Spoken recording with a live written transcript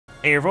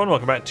Hey everyone,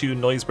 welcome back to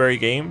Noiseberry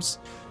Games.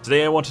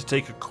 Today I want to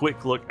take a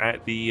quick look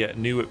at the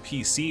new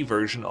PC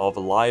version of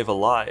Live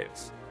Alive.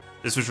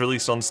 This was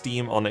released on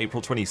Steam on April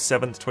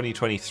 27th,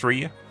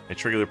 2023.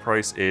 Its regular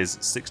price is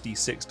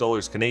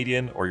 $66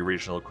 Canadian, or your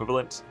regional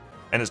equivalent.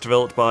 And it's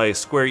developed by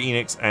Square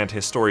Enix and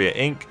Historia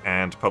Inc.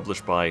 and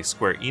published by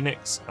Square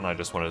Enix. And I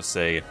just wanted to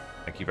say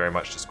thank you very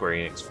much to Square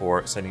Enix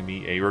for sending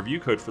me a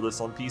review code for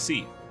this on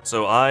PC.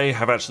 So I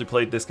have actually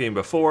played this game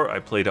before. I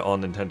played it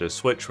on Nintendo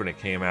Switch when it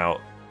came out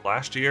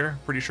last year,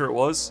 pretty sure it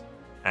was,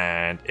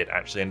 and it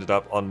actually ended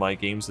up on my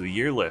Games of the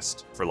Year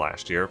list for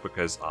last year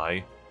because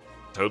I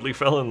totally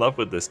fell in love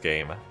with this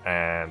game.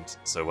 And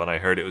so when I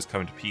heard it was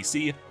coming to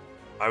PC,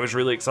 I was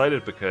really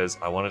excited because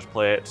I wanted to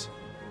play it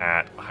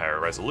at a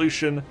higher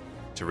resolution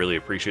to really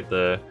appreciate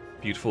the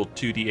beautiful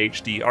 2D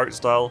HD art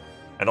style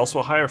and also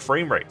a higher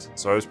frame rate.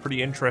 So I was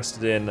pretty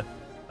interested in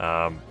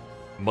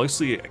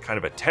mostly kind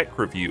of a tech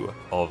review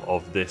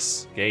of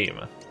this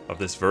game, of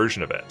this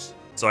version of it.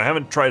 So I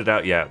haven't tried it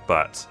out yet,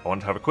 but I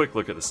want to have a quick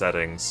look at the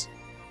settings.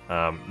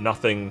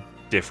 Nothing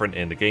different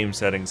in the game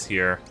settings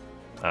here.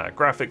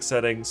 Graphics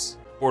settings,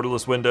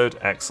 borderless windowed,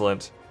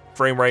 excellent.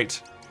 Frame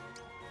rate,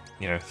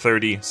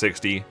 30,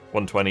 60,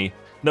 120.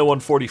 No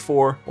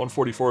 144.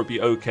 144 would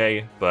be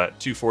okay, but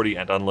 240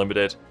 and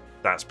unlimited,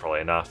 that's probably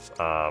enough.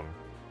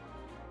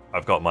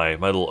 I've got my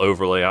little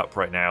overlay up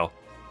right now.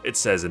 It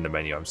says in the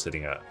menu I'm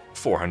sitting at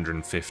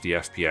 450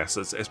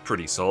 FPS. It's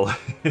pretty solid.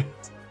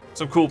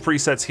 Some cool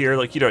presets here,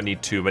 like you don't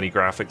need too many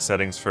graphics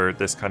settings for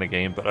this kind of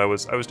game, but I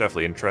was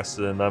definitely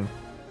interested in them.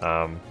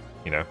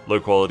 Low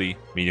quality,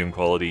 medium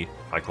quality,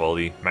 high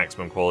quality,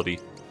 maximum quality.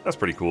 That's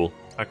pretty cool.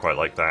 I quite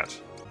like that.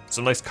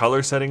 Some nice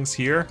color settings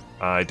here.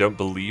 I don't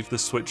believe the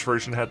Switch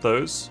version had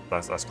those.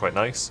 That's quite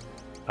nice.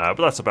 But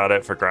that's about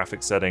it for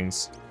graphics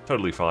settings.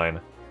 Totally fine.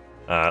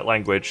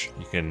 Language,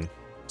 you can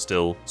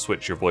still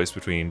switch your voice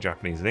between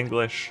Japanese and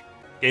English.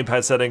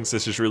 Gamepad settings,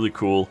 this is really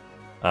cool.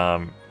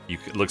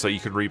 It looks like you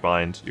can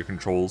rebind your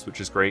controls, which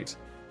is great.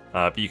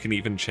 But you can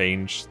even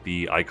change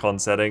the icon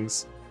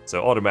settings.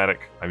 So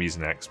automatic, I'm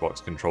using an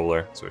Xbox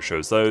controller, so it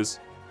shows those.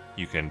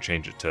 You can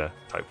change it to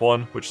Type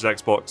 1, which is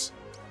Xbox,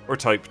 or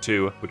Type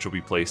 2, which will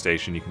be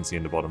PlayStation, you can see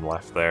in the bottom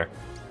left there.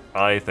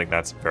 I think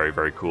that's very,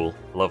 very cool.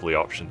 Lovely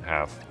option to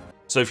have.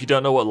 So if you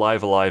don't know what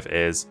Live Alive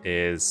is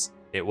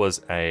it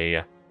was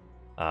a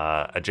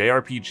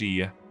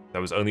JRPG that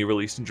was only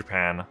released in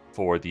Japan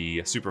for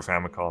the Super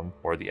Famicom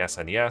or the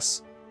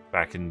SNES.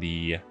 Back in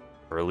the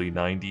early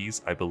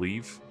 90s, I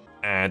believe.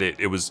 And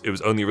it was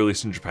only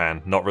released in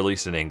Japan, not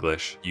released in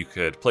English. You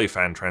could play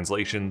fan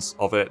translations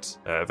of it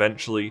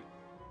eventually,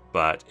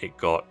 but it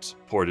got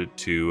ported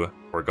to,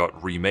 or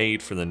got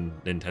remade for the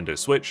Nintendo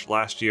Switch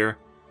last year,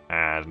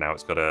 and now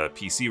it's got a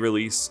PC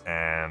release,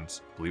 and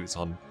I believe it's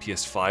on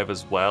PS5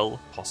 as well,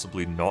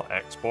 possibly not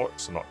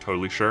Xbox, I'm not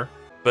totally sure.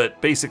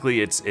 But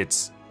basically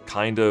it's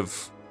kind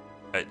of,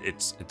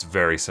 it's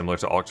very similar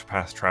to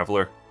Octopath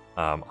Traveler.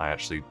 I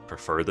actually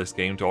prefer this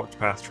game to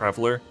Octopath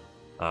Traveler.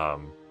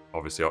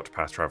 Obviously,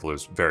 Octopath Traveler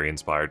is very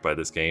inspired by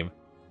this game.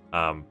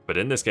 But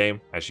in this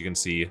game, as you can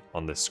see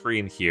on the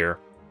screen here,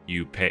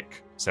 you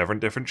pick 7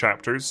 different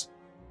chapters,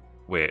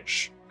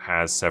 which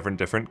has 7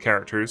 different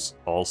characters,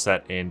 all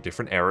set in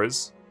different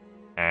eras,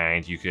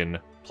 and you can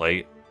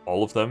play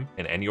all of them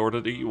in any order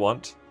that you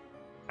want,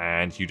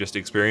 and you just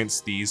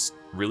experience these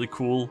really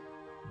cool,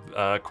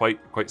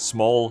 quite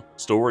small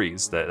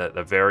stories that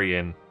vary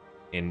in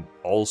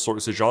all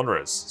sorts of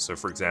genres. So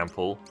for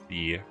example,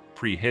 the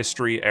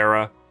Prehistory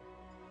era,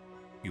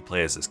 you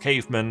play as this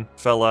caveman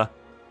fella.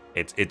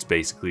 It's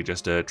basically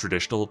just a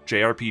traditional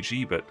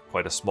JRPG, but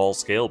quite a small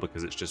scale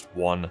because it's just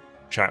one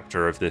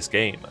chapter of this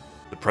game.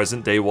 The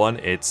present day one,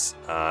 it's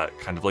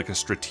kind of like a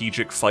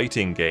strategic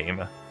fighting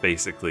game.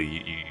 Basically,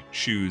 you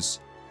choose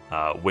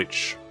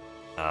which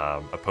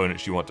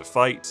opponents you want to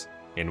fight,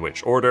 in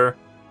which order,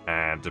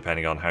 and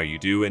depending on how you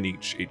do in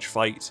each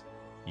fight,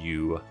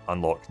 you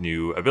unlock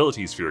new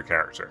abilities for your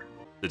character.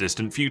 The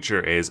distant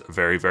future is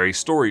very, very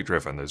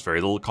story-driven. There's very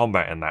little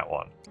combat in that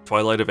one.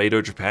 Twilight of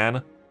Edo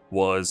Japan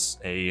was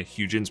a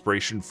huge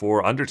inspiration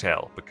for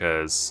Undertale,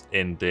 because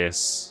in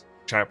this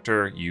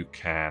chapter you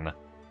can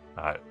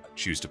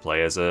choose to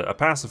play as a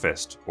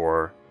pacifist,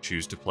 or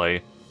choose to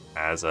play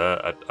as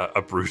a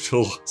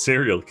brutal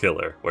serial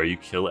killer, where you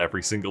kill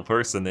every single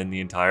person in the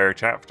entire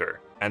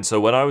chapter. And so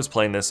when I was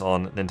playing this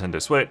on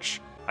Nintendo Switch,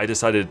 I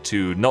decided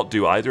to not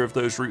do either of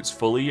those routes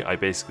fully. I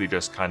basically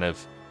just kind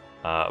of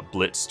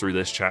blitzed through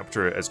this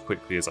chapter as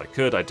quickly as I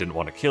could. I didn't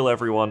want to kill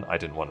everyone, I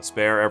didn't want to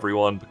spare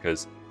everyone,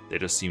 because they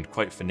just seemed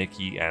quite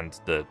finicky, and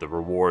the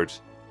reward,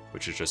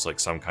 which is just like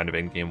some kind of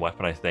in-game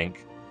weapon I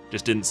think,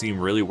 just didn't seem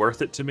really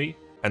worth it to me.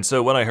 And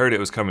so when I heard it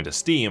was coming to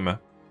Steam,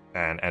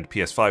 and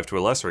PS5 to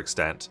a lesser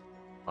extent,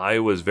 I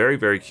was very,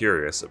 very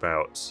curious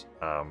about,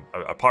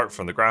 apart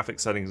from the graphic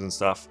settings and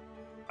stuff,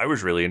 I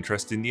was really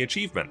interested in the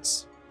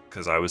achievements.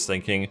 Because I was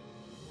thinking,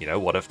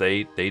 what if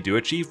they do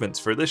achievements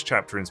for this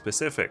chapter in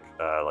specific?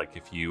 Like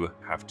if you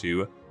have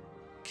to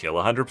kill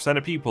 100%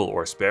 of people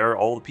or spare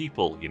all the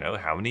people,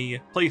 how many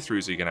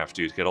playthroughs are you gonna have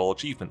to do to get all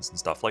achievements and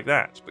stuff like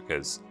that?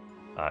 Because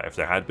If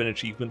there had been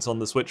achievements on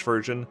the Switch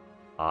version,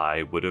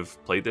 I would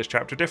have played this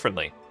chapter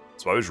differently.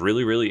 So I was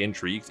really, really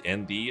intrigued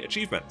in the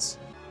achievements.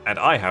 And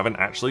I haven't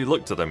actually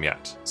looked at them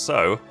yet,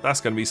 so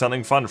that's going to be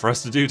something fun for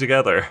us to do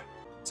together.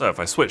 So if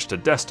I switch to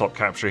desktop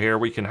capture here,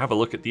 we can have a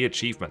look at the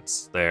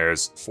achievements.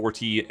 There's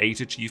 48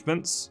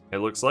 achievements, it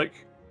looks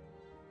like.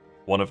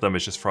 One of them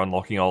is just for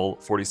unlocking all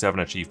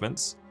 47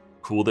 achievements.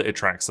 Cool that it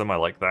tracks them, I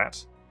like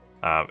that.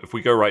 If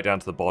we go right down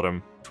to the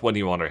bottom,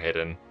 21 are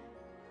hidden.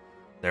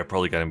 They're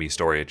probably going to be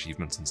story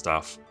achievements and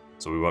stuff,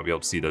 so we won't be able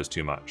to see those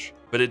too much.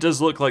 But it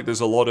does look like there's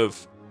a lot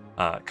of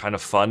kind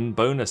of fun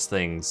bonus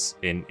things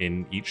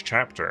in each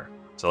chapter.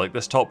 So like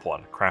this top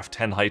one, craft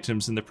 10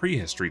 items in the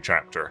Prehistory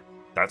chapter.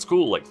 That's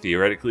cool. Like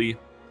theoretically,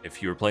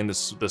 if you were playing the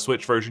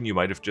Switch version, you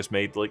might have just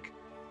made like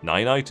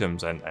 9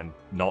 items and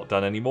not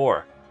done any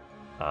more.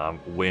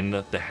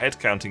 Win the head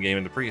counting game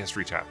in the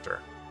Prehistory chapter.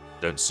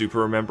 Don't super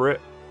remember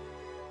it.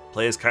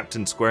 Play as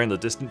Captain Square in the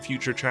Distant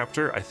Future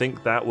chapter. I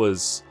think that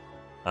was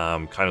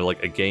kind of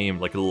like a game,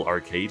 like a little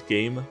arcade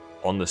game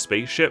on the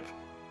spaceship.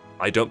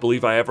 I don't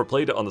believe I ever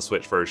played it on the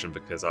Switch version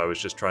because I was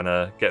just trying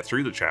to get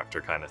through the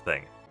chapter kind of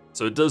thing.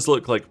 So it does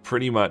look like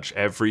pretty much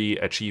every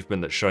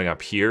achievement that's showing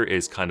up here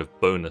is kind of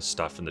bonus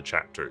stuff in the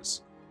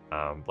chapters.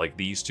 Like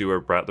these two are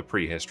about the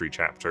Prehistory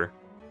chapter.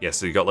 Yeah,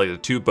 so you got like the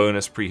 2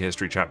 bonus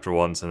Prehistory chapter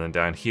ones, and then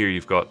down here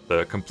you've got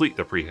the complete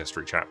the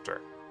Prehistory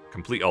chapter.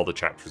 Complete all the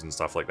chapters and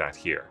stuff like that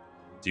here.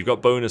 So you've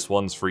got bonus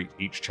ones for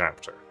each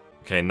chapter.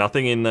 Okay,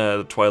 nothing in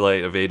the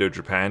Twilight of Edo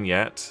Japan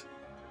yet.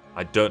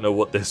 I don't know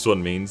what this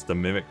one means, the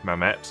Mimic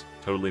Mamet.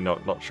 Totally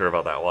not sure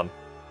about that one.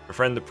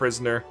 Befriend the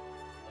Prisoner.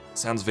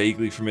 Sounds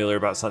vaguely familiar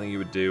about something you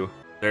would do.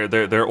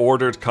 They're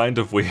ordered kind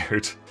of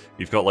weird.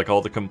 You've got like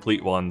all the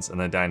complete ones, and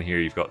then down here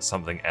you've got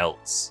something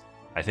else.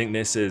 I think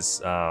this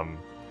is,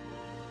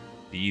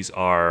 these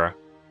are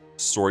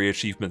story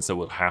achievements that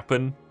will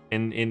happen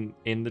in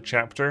the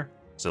chapter.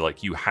 So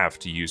like you have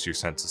to use your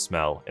sense of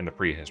smell in the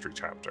Prehistory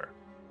chapter.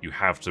 You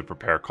have to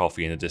prepare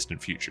coffee in the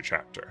Distant Future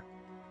chapter.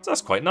 So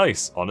that's quite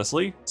nice,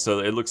 honestly. So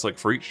it looks like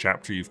for each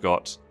chapter you've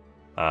got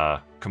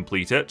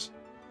complete it.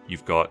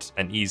 You've got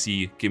an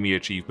easy gimme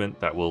achievement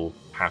that will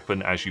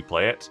happen as you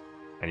play it.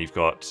 And you've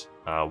got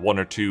 1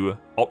 or 2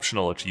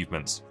 optional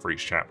achievements for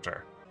each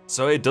chapter.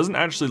 So it doesn't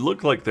actually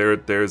look like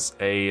there's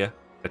a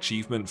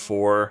achievement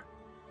for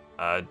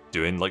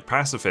doing like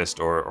pacifist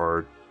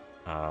or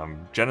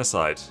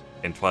genocide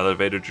in Twilight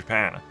of Edo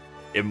Japan.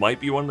 It might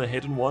be one of the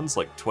hidden ones,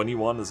 like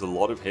 21 is a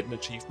lot of hidden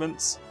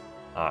achievements.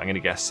 I'm gonna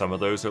guess some of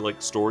those are like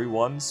story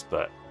ones,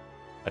 but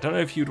I don't know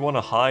if you'd want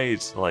to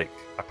hide like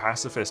a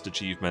pacifist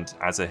achievement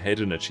as a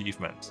hidden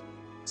achievement.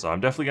 So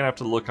I'm definitely gonna have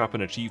to look up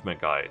an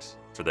achievement guide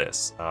for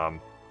this.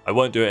 I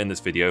won't do it in this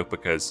video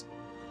because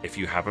if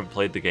you haven't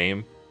played the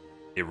game,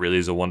 it really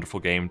is a wonderful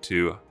game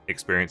to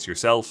experience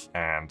yourself,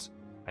 and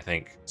I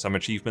think some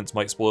achievements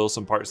might spoil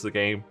some parts of the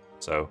game.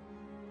 So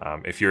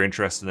if you're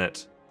interested in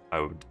it,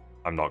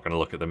 I'm not going to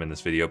look at them in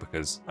this video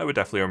because I would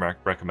definitely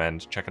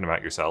recommend checking them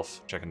out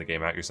yourself, checking the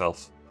game out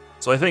yourself.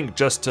 So I think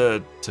just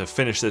to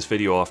finish this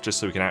video off, just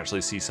so we can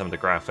actually see some of the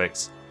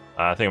graphics,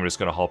 I think I'm just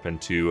going to hop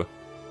into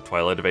the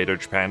Twilight of Edo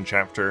Japan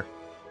chapter.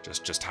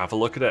 Just have a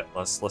look at it.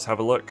 Let's have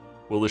a look.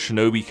 Will the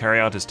shinobi carry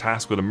out his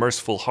task with a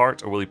merciful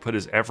heart, or will he put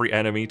his every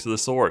enemy to the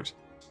sword?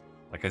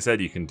 Like I said,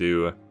 you can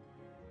do a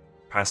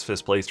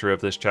pacifist playthrough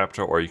of this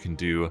chapter, or you can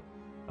do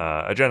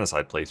a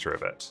genocide playthrough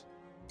of it.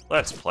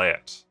 Let's play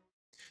it.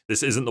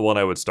 This isn't the one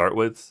I would start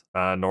with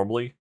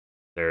normally.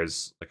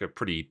 There's like a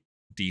pretty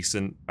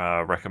decent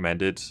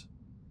recommended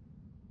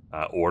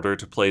order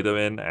to play them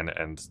in,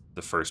 and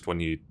the first one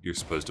you're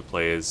supposed to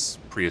play is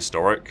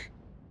Prehistoric,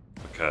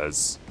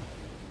 because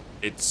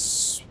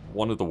it's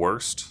one of the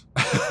worst,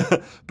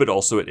 but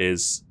also it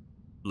is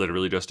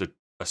literally just a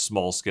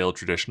small-scale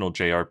traditional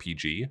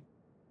JRPG.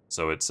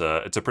 So it's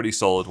a pretty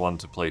solid one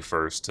to play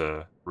first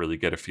to really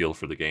get a feel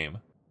for the game.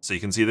 So you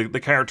can see the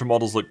character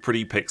models look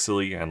pretty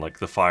pixely, and like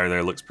the fire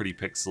there looks pretty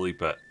pixely,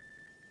 but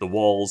the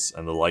walls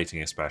and the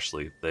lighting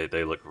especially,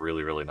 they look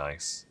really, really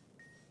nice.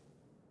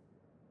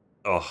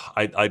 Oh,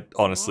 I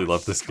honestly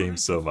love this game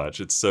so much.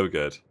 It's so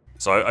good.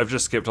 So I've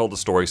just skipped all the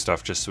story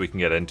stuff just so we can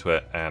get into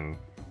it, and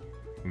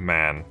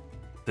man,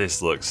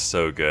 this looks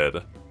so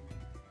good.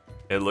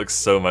 It looks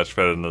so much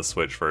better than the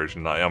Switch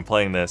version. I'm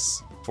playing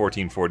this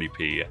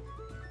 1440p.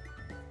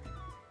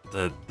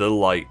 The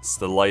lights,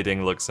 the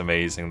lighting looks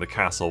amazing. The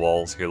castle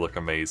walls here look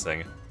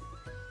amazing.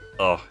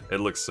 Oh, it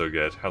looks so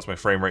good. How's my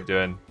frame rate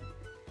doing?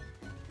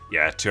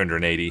 Yeah,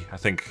 280. I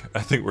think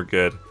we're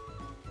good.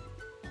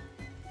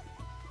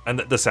 And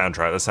the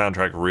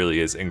soundtrack really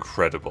is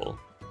incredible.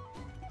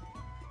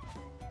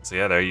 So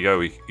yeah, there you go.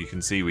 You can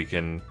see we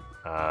can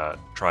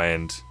try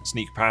and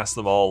sneak past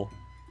them all,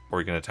 or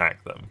we can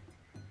attack them.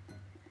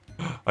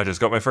 I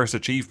just got my first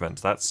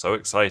achievement. That's so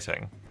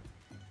exciting.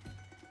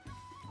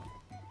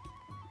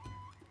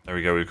 There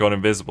we go, we've gone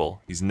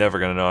invisible. He's never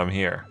gonna know I'm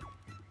here.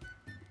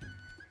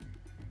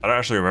 I don't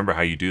actually remember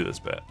how you do this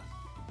bit.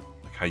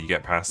 Like how you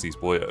get past these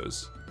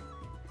boyos.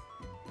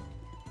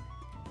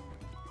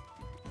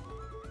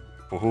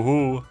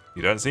 Ooh,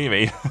 you don't see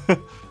me.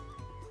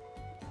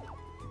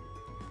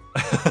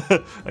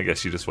 I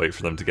guess you just wait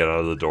for them to get out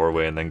of the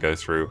doorway and then go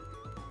through.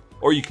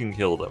 Or you can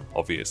kill them,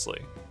 obviously.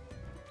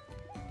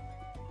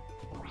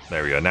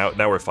 There we go,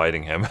 now we're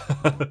fighting him.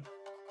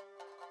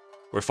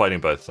 We're fighting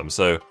both of them,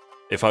 so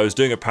if I was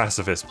doing a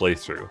pacifist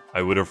playthrough,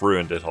 I would have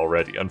ruined it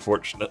already,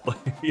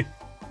 unfortunately.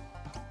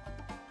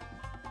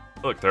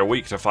 Look, they're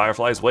weak to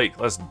Firefly's wake,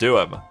 let's do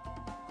them.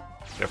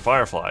 They're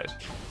Fireflied.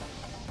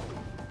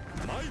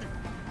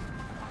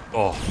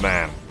 Oh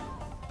man,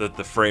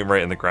 the frame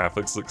rate and the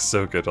graphics look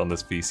so good on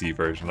this PC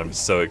version, I'm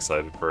so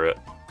excited for it.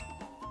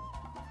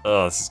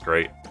 Oh, this is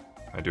great.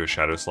 I do a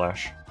Shadow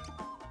Slash.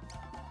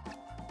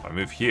 If I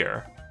move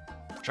here,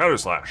 Shadow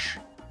Slash.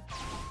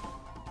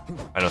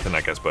 I don't think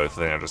that gets both, I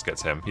think that just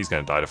gets him. He's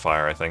gonna die to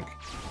fire, I think.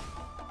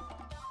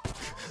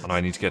 Oh no,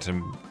 I need to get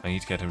him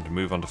to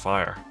move onto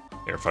fire.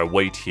 Here, if I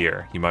wait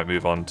here, he might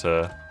move on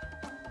to...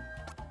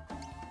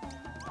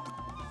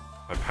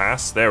 If I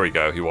pass, there we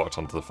go, he walked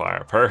onto the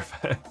fire,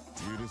 perfect.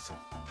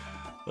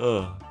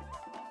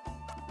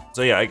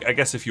 So yeah, I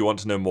guess if you want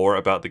to know more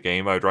about the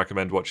game, I would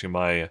recommend watching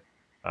my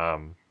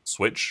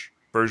Switch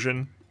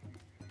version.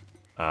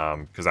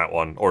 Because that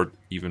one, or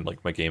even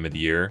like my Game of the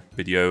Year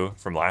video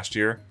from last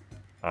year.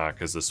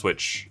 Because the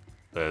Switch,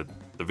 the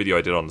video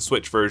I did on the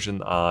Switch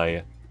version,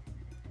 I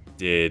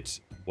did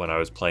when I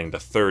was playing the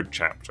 3rd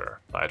chapter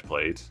that I'd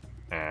played.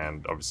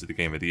 And obviously the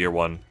Game of the Year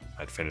one,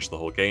 I'd finished the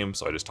whole game,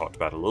 so I just talked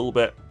about it a little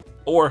bit.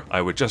 Or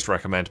I would just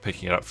recommend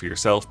picking it up for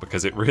yourself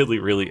because it really,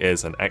 really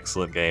is an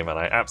excellent game and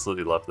I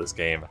absolutely love this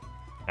game.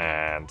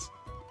 And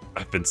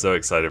I've been so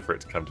excited for it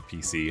to come to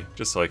PC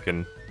just so I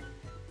can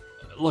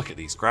look at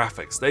these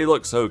graphics. They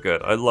look so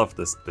good. I love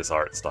this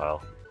art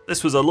style.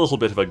 This was a little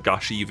bit of a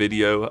gushy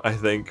video, I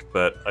think,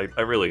 but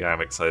I really am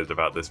excited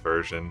about this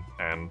version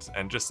and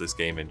just this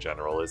game in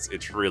general.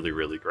 It's really,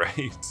 really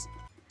great.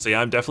 So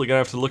yeah, I'm definitely gonna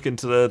have to look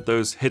into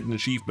those hidden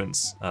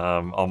achievements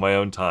on my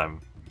own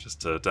time.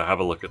 Just to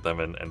have a look at them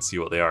and see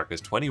what they are,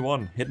 because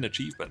 21 hidden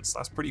achievements,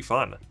 that's pretty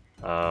fun.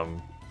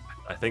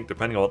 I think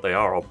depending on what they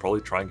are, I'll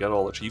probably try and get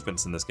all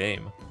achievements in this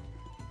game.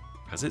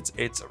 Because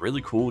it's a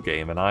really cool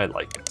game and I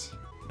like it.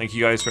 Thank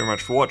you guys very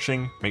much for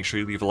watching, make sure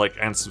you leave a like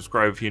and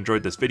subscribe if you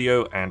enjoyed this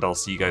video, and I'll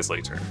see you guys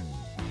later.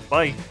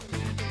 Bye!